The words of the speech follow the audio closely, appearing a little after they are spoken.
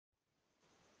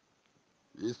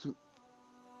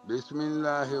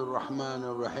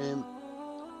Bismillahirrahmanirrahim.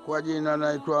 Kwa jina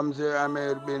naitwa Mzee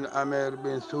Ameir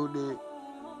bin Sudi,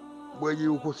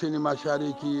 Bwejuu, kusini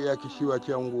mashariki ya kisiwa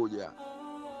cha Unguja.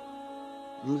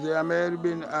 Mzee Ameir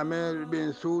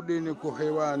bin Sudi ni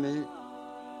kuhewani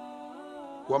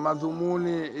kwa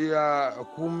madhumuni ya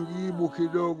kumjibu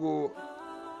kidogo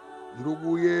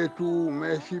ndugu yetu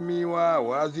mheshimiwa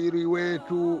waziri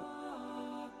wetu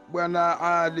Bwana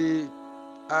Ali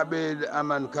Abeid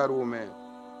Aman Karume,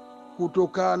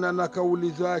 kutokana na kauli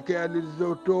zake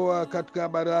alizotoa katika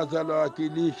baraza la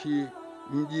wakilishi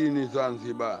mjini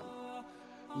Zanzibar.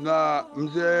 Na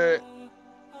mzee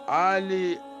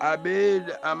Ali Abeid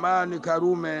Aman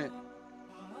Karume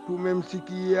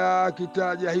tumemsikia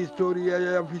akitaja historia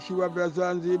ya visiwa vya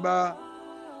Zanzibar.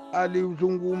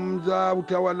 Aliuzungumza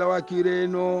utawala wa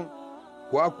Kireno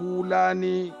kwa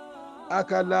kuulani,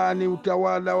 akalani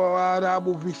utawala wa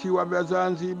Waarabu visiwa vya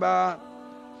Zanzibar,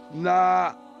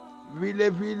 na vile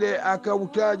vile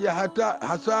akautaja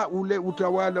hasa ule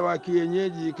utawala wa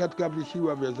kienyeji katika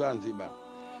visiwa vya Zanzibar.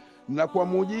 Na kwa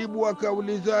mujibu wa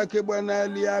kauli zake Bwana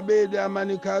Ali Abeid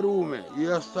Aman Karume,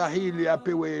 yastahili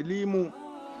apewe elimu,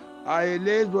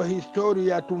 aelezwe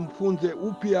historia, tumfunze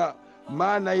upya,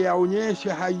 maana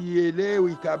yaonyesha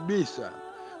haielewi kabisa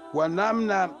kwa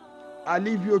namna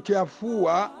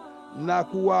alivyochafua na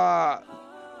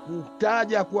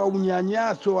kutaja kwa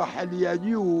unyanyaso wa hali ya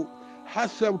juu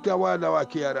hasa utawala wa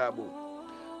Kiarabu.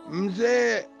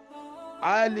 Mzee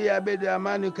Ali Abeid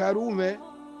Aman Karume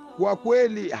kwa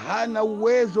kweli hana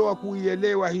uwezo wa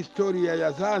kuielewa historia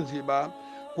ya Zanzibar,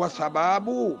 kwa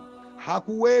sababu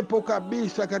hakuwepo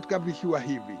kabisa katika visiwa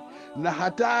hivi, na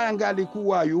hata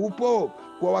angalikuwa yupo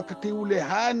kwa wakati ule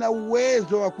hana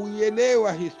uwezo wa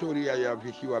kuielewa historia ya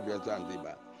visiwa vya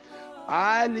Zanzibar.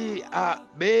 Ali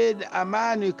Abeid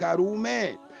Aman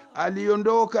Karume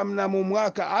aliondoka mnamo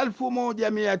mwaka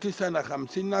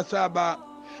 1957.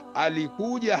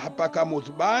 Alikuja hapa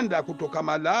Kamuzbanda kutoka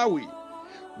Malawi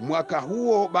mwaka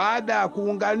huo baada ya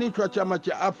kuunganishwa chama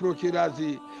cha Afro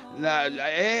Shirazi na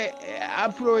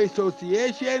Afro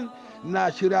Association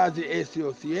na Shirazi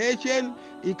Association,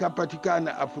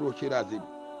 ikapatikana Afro Shirazi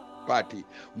Party.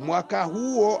 Mwaka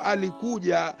huo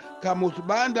alikuja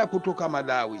Kamuzbanda kutoka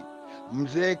Malawi.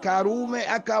 Mzee Karume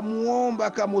akamuomba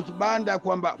Kamuzbanda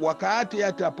kwamba wakati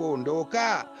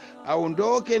atapoondoka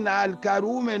aondoke na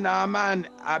Al-Karume na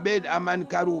Abeid Aman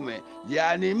Karume,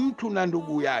 yani mtu na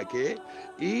ndugu yake,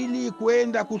 ili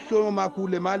kwenda kusoma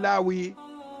kule Malawi.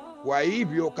 Kwa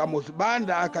hivyo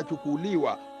Kamuzbanda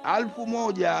akachukuliwa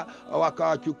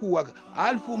wakawachukua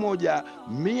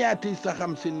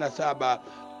 1957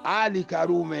 Ali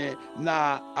Karume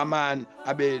na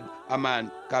Abeid Aman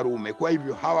Karume. Kwa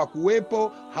hivyo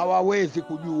hawakuwepo, hawawezi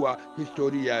kujua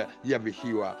historia ya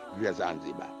visiwa vya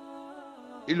Zanzibar.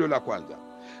 Hilo la kwanza.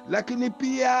 Lakini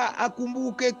pia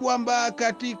akumbuke kwamba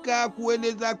katika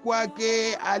kueleza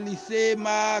kwake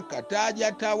alisema,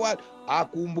 kataja tawala.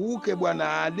 Akumbuke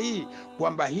Bwana Ali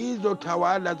kwamba hizo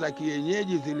tawala za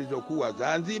kienyeji zilizokuwa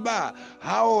Zanzibar,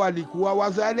 hao walikuwa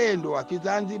wazalendo wa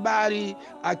Kizanzibari.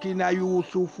 Akina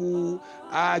Yusufu,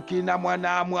 akina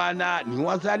mwana ni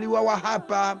wazaliwa wa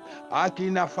hapa,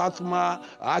 akina Fatma,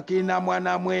 akina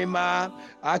Mwanamwema,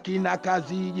 akina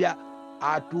Kazija.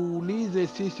 Atuulize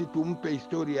sisi, tumpe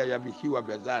historia ya visiwa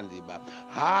vya Zanzibar.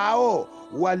 Hao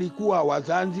walikuwa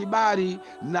Wazanzibari,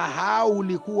 na hao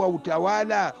ulikuwa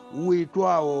utawala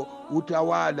uitwao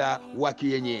utawala wa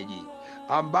kienyeji,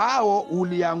 ambao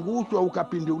uliangushwa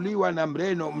ukapinduliwa na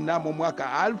Mreno mnamo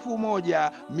mwaka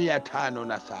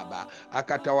 1507.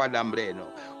 Akatawala Mreno.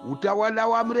 Utawala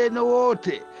wa Mreno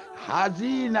wote,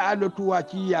 hazina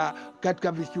alotuachia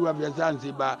katika visiwa vya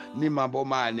Zanzibar ni mambo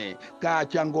mane.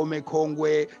 Kaacha ngome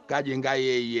kongwe, kajenga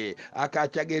yeye.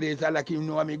 Akaacha gereza la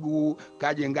Kinua Miguu,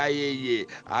 kajenga yeye.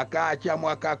 Akaacha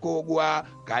Mwakakogwa,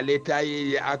 kaleta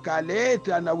yeye.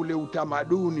 Akaleta na ule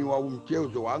utamaduni wa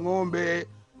mchezo wa ng'ombe.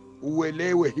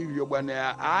 Uelewe hivyo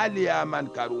Bwana Ali Aman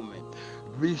Karume.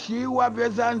 Visiwa vya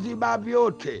Zanzibar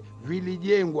vyote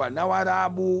vilijengwa na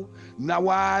Waarabu, na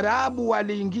Waarabu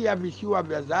waliingia visiwa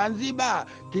vya Zanzibar.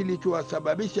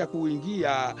 Kilichowasababisha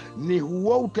kuingia ni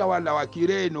huo utawala wa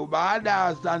Kireno, baada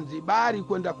ya Zanzibari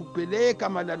kwenda kupeleka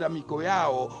malalamiko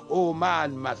yao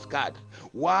Oman, Muscat.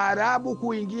 Waarabu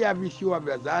kuingia visiwa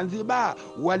vya Zanzibar,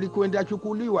 walikwenda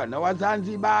chukuliwa na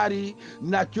Wazanzibari,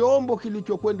 na chombo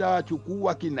kilichokwenda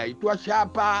wachukua kinaitwa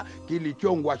Shapa,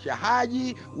 kilichongwa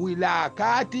Shahaji, wilaya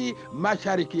kati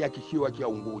mashariki ya kisiwa cha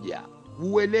Unguja.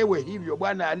 Uelewe hivyo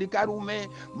Bwana Ali Karume.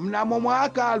 Mnamo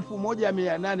mwaka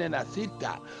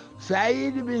 1806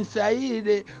 Said bin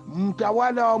Said,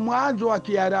 mtawala wa mwanzo wa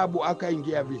Kiarabu,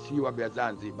 akaingia visiwa vya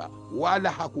Zanzibar,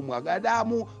 wala hakumwaga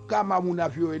damu kama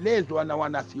mnavyoelezwa na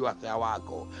wanasiasa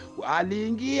wako.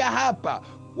 Aliingia hapa,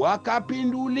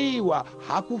 wakapinduliwa,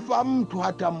 hakufa mtu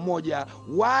hata mmoja,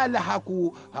 wala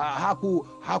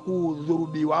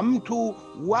hakudhurubiwa mtu,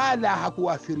 wala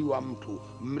hakuathiriwa mtu.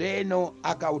 Mreno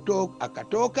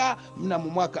akatoka mnamo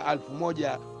mwaka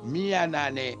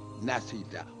 1806.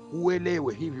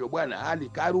 Uelewe hivyo bwana Ali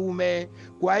Karume.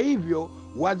 Kwa hivyo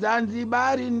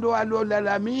Wazanzibari ndo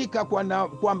waliolalamika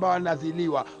kwamba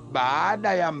wanaziliwa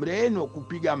baada ya Mreno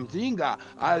kupiga mzinga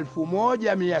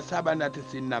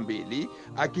 1792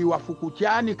 akiwa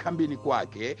Fukuchani kambini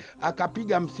kwake,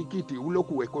 akapiga msikiti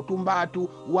ulokuweko Tumbatu,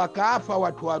 wakafa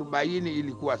watu 40.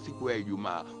 Ilikuwa siku ya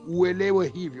Ijumaa. Uelewe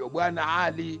hivyo bwana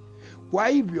Ali. Kwa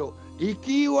hivyo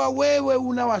ikiwa wewe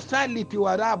unawasaliti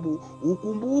Waarabu,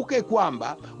 ukumbuke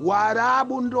kwamba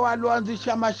Waarabu ndo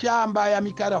walioanzisha mashamba ya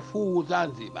mikarafuu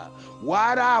Zanzibar.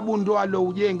 Waarabu ndo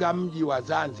waloujenga mji wa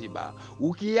Zanzibar,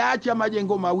 ukiacha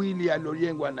majengo mawili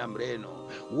yaliyojengwa na Mreno.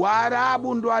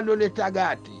 Waarabu ndo walioleta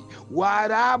gati.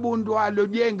 Waarabu ndo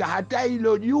walojenga hata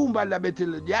hilo jumba la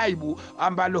Betelgaibu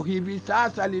ambalo hivi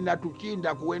sasa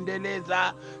linatushinda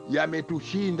kuendeleza.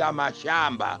 Yametushinda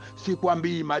mashamba.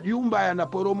 Sikwambii majumba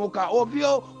yanaporomoka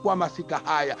ovyo kwa masika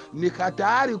haya, ni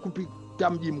hatari kupita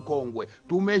mji mkongwe,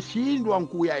 tumeshindwa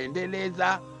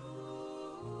kuyaendeleza.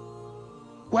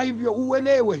 Kwa hivyo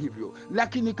uelewe hivyo.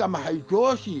 Lakini kama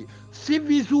haitoshi, si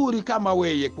vizuri kama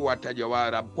weye kuwataja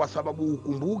Waarabu, kwa sababu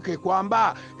ukumbuke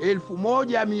kwamba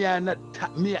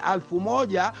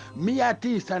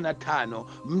 1905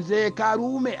 mzee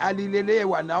Karume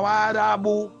alilelewa na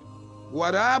Waarabu.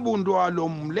 Waarabu ndo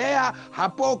walomlea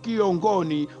hapo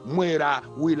Kiongoni, Mwera,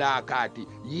 wilaya Kati.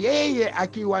 Yeye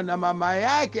akiwa na mama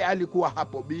yake alikuwa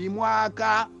hapo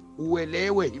Bimwaka.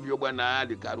 Uelewe hivyo bwana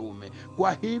Ali Karume.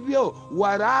 Kwa hivyo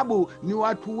Waarabu ni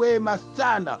watu wema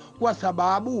sana, kwa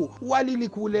sababu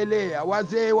walilikulelea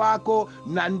wazee wako,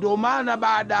 na ndo maana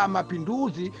baada ya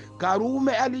mapinduzi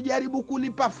Karume alijaribu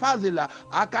kulipa fadhila,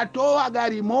 akatoa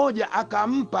gari moja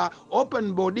akampa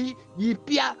open body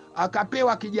jipya,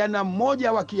 akapewa kijana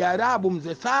mmoja wa Kiarabu,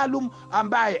 mzee Salum,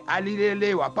 ambaye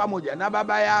alilelewa pamoja na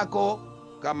baba yako.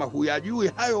 Kama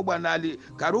huyajui hayo bwana Ali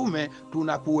Karume,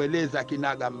 tunakueleza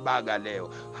kinaga mbaga leo.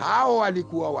 Hao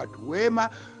walikuwa watu wema.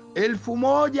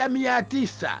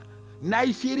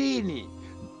 1920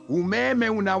 umeme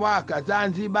unawaka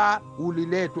Zanzibar,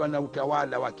 uliletwa na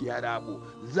utawala wa Kiarabu.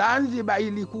 Zanzibar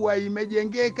ilikuwa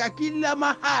imejengeka kila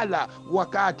mahala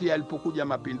wakati alipokuja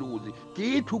mapinduzi.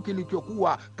 Kitu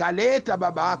kilichokuwa kaleta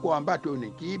baba yako ambacho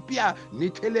ni kipya ni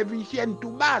television tu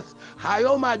basi.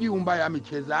 Hayo majumba ya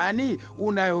michezani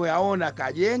unayoyaona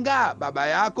kajenga baba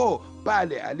yako,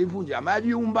 pale alivunja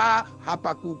majumba.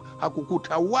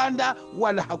 Hakukuta uwanda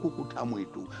wala hakukuta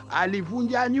mwitu,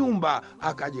 alivunja nyumba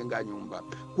akajenga nyumba.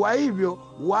 Kwa hivyo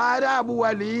Waarabu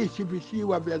waliishi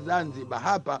visiwa vya Zanzibar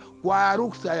hapa kwa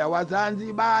ruksa ya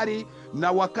Wazanzibari,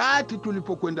 na wakati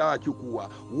tulipokwenda wachukua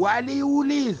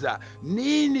waliuliza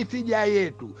nini tija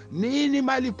yetu, nini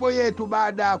malipo yetu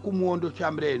baada ya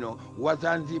kumuondosha Mreno.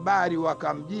 Wazanzibari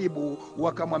wakamjibu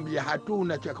wakamwambia,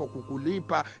 hatuna cha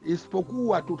kukulipa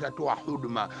isipokuwa tutatoa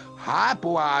huduma.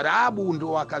 Hapo Waarabu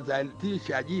ndo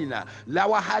wakazalisha jina la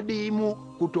wahadimu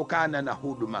kutokana na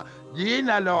huduma.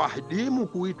 Jina la wahadimu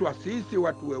kuitwa sisi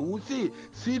watu weusi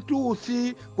si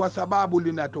tusi, kwa sababu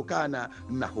linatokana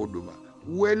na huduma.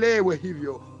 Uelewe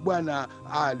hivyo bwana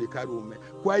Ali Karume.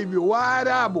 Kwa hivyo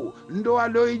Waarabu ndo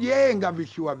waliojenga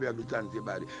visiwa vya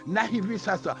Zanzibari, na hivi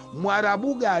sasa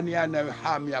Mwarabu gani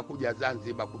anayehamia kuja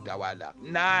Zanzibar kutawala?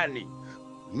 Nani?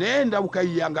 Nenda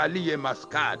ukaiangalie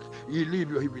Maskati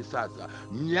ilivyo hivi sasa.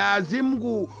 Mwenyezi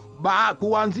Mungu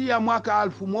kuanzia mwaka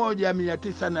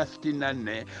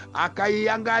 1964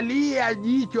 akaiangalia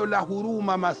jicho la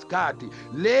huruma Maskati.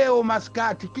 Leo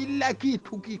Maskati kila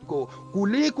kitu kiko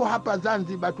kuliko hapa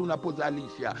Zanzibar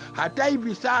tunapozalisha. Hata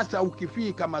hivi sasa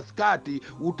ukifika Maskati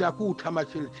utakuta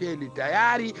machelcheli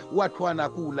tayari watu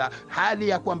wanakula, hali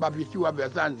ya kwamba visiwa vya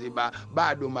Zanzibar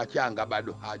bado machanga,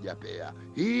 bado hajapea.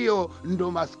 Hiyo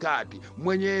ndo Maskati.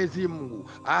 Mwenyezi Mungu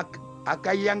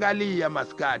akaiangalia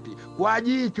Maskati kwa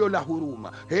jicho la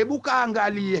huruma. Hebu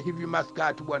kaangalie hivi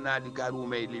Maskati bwana Ali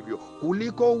Karume ilivyo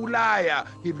kuliko Ulaya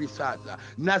hivi sasa.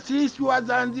 Na sisi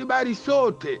Wazanzibari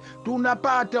sote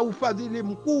tunapata ufadhili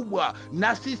mkubwa,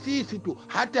 na sisi tu,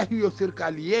 hata hiyo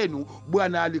serikali yenu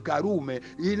bwana Ali Karume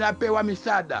inapewa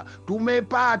misaada.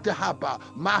 Tumepata hapa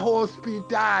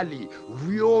mahospitali,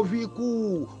 vyuo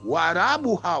vikuu.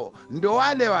 Waarabu hao ndo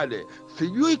wale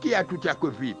sijui kiatu chako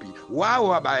vipi, wao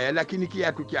wabaya, lakini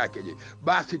kiatu chake je?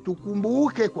 Basi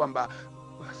tukumbuke kwamba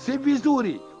si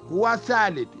vizuri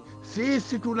kuwasaliti.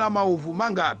 Sisi tuna maovu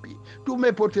mangapi,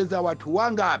 tumepoteza watu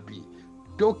wangapi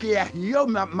tokea hiyo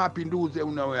mapinduzi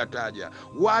unayoyataja.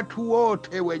 Watu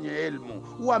wote wenye elimu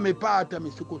wamepata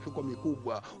misukosuko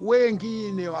mikubwa,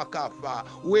 wengine wakafa,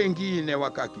 wengine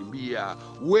wakakimbia,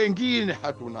 wengine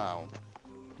hatunao.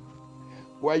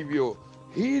 Kwa hivyo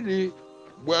hili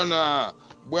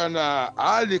bwana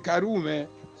Ali Karume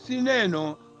si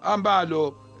neno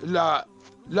ambalo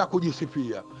la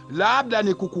kujisifia. Labda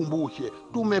nikukumbushe,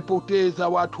 tumepoteza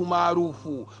watu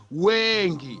maarufu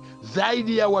wengi,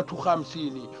 zaidi ya watu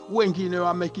 50. Wengine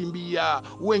wamekimbia,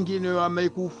 wengine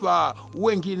wamekufa,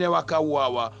 wengine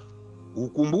wakauawa.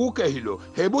 Ukumbuke hilo.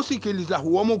 Hebu sikiliza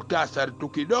huo muktasari tu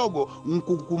kidogo,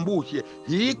 nkukumbushe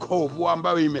hii kovu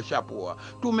ambayo imeshapoa.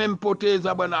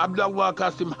 Tumempoteza bwana Abdallah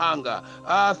Kasim Hanga,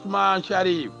 Asman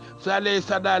Sharif, Saleh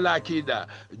Sadala Akida,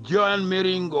 John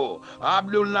Miringo,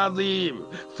 Abdul Nazim,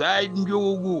 Said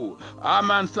Mjukuu,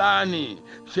 Aman Sani,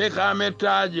 Sheikh Ahmed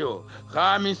Tajo,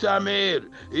 Khamis Ameir,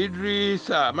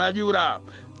 Idrisa Majura,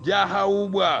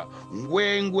 Jahaubwa,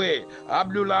 Ngwengwe,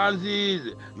 Abdul Aziz,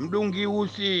 Mdungi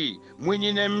Usi,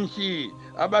 Mwinyi Nemshi,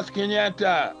 Abbas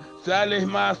Kenyatta, Saleh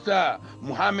Masta,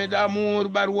 Muhammad Amur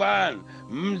Barwan,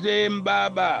 Mzee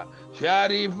Mbaba,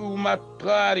 Sharifu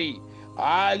Matkari,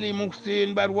 Ali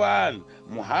Muhsin Barwan,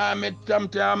 Muhammad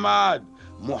Tamtamad,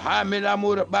 Muhammad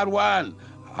Amur Barwan,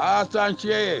 Hassan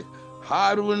Sheikh,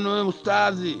 Harun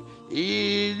Ustazi,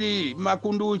 Idi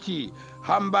Makunduchi,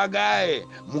 Hambagaye,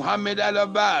 Muhammad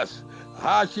Al-Abbas,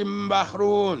 Hashim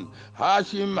Bahrun,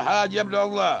 Hashim Haji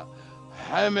Abdullah,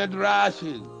 Hamid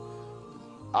Rashid,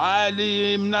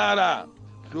 Ali Mnara,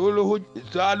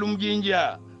 Salum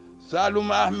Jinja,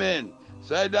 Salum Ahmed,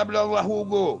 Said Abdullah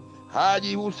Hugo,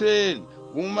 Haji Hussein,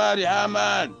 Umari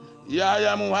Hamad,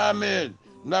 Yahya Muhammad,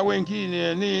 na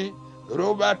wengine ni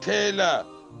Robert Taylor,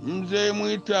 Mzee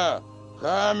Mwita,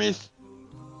 Khamis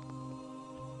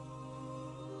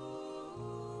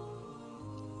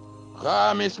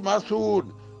Masud,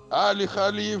 Ali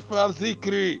Khalifa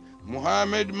Zikri,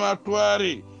 Muhammad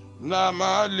Matwari na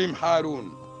Maalim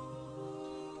Harun.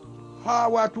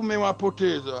 Hawa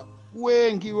tumewapoteza,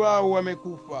 wengi wao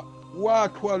wamekufa.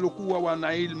 Watu walikuwa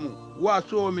wana ilmu,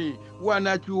 wasomi,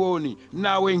 wanachuoni,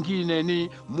 na wengine ni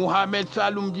Muhammad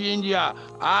Salum Jinja,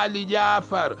 Ali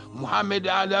Jafar, Muhammad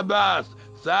Al-Abbas,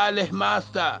 Saleh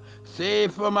Masta,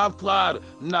 Seif Maftar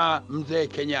na Mzee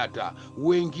Kenyatta.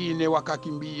 Wengine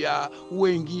wakakimbia,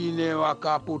 wengine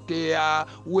wakapotea,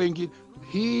 wengine.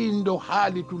 Hii ndo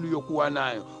hali tuliyokuwa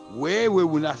nayo. Wewe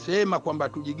unasema kwamba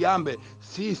tujigambe,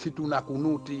 sisi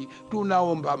tunakunuti,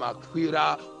 tunaomba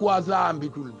maghfira kwa dhambi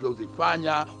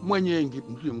tulizozifanya. Mwenyezi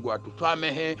Mungu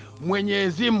atusamehe.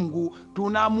 Mwenyezi Mungu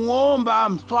tunamuomba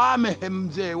amsamehe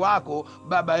mzee wako,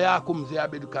 baba yako mzee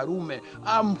Abed Karume,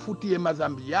 amfutie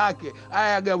madhambi yake,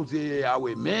 ayageuze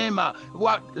yawe mema.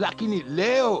 Lakini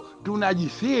leo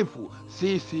tunajisifu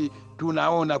sisi,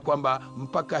 tunaona kwamba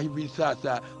mpaka hivi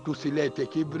sasa tusilete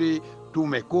kibri.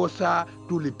 Tumekosa,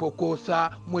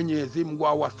 tulipokosa, Mwenyezi Mungu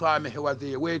awasamehe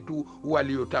wazee wetu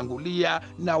waliotangulia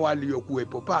na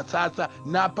waliokuwepo pa sasa,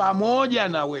 na pamoja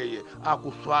na wewe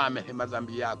akusamehe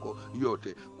madhambi yako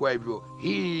yote. Kwa hivyo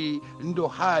hii ndo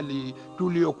hali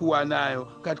tuliyokuwa nayo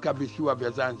katika visiwa vya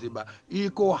Zanzibar.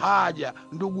 Iko haja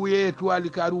ndugu yetu Ali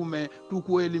Karume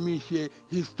tukuelimishe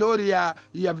historia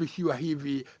ya visiwa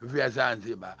hivi vya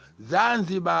Zanzibar.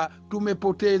 Zanzibar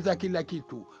tumepoteza kila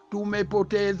kitu.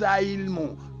 Tumepoteza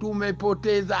ilmu,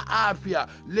 tumepoteza afya.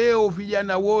 Leo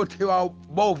vijana wote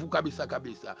wabovu kabisa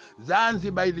kabisa.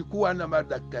 Zanzibar ilikuwa na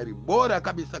madaktari bora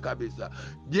kabisa kabisa.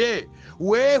 Je,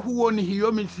 we huoni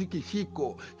hiyo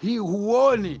misikishiko? Hii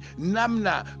huoni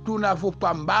namna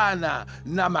tunavyopambana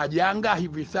na majanga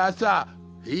hivi sasa?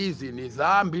 Hizi ni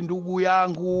dhambi ndugu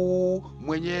yangu.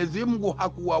 Mwenyezi Mungu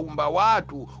hakuwaumba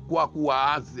watu kwa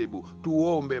kuwaadhibu.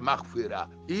 Tuombe maghfira.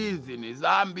 Hizi ni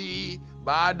dhambi.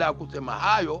 Baada ya kusema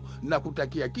hayo na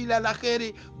kutakia kila la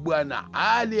kheri bwana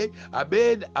Ali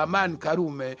Abed Aman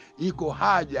Karume, iko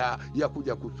haja ya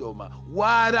kuja kusoma.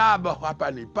 Waarabu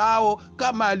hapa ni pao,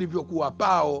 kama alivyokuwa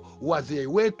pao wazee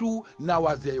wetu na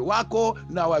wazee wako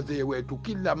na wazee wetu.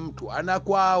 Kila mtu ana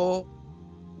kwao.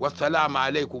 Wassalamu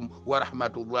alaikum wa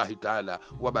rahmatullahi ta'ala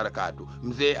wa barakatuh.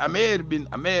 Mzee Ameir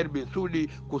bin Sudi,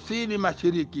 kusini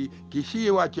mashariki,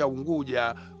 kisiwa cha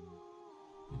Unguja.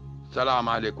 Salamu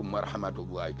alaikum wa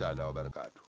rahmatullahi ta'ala wa barakatuh.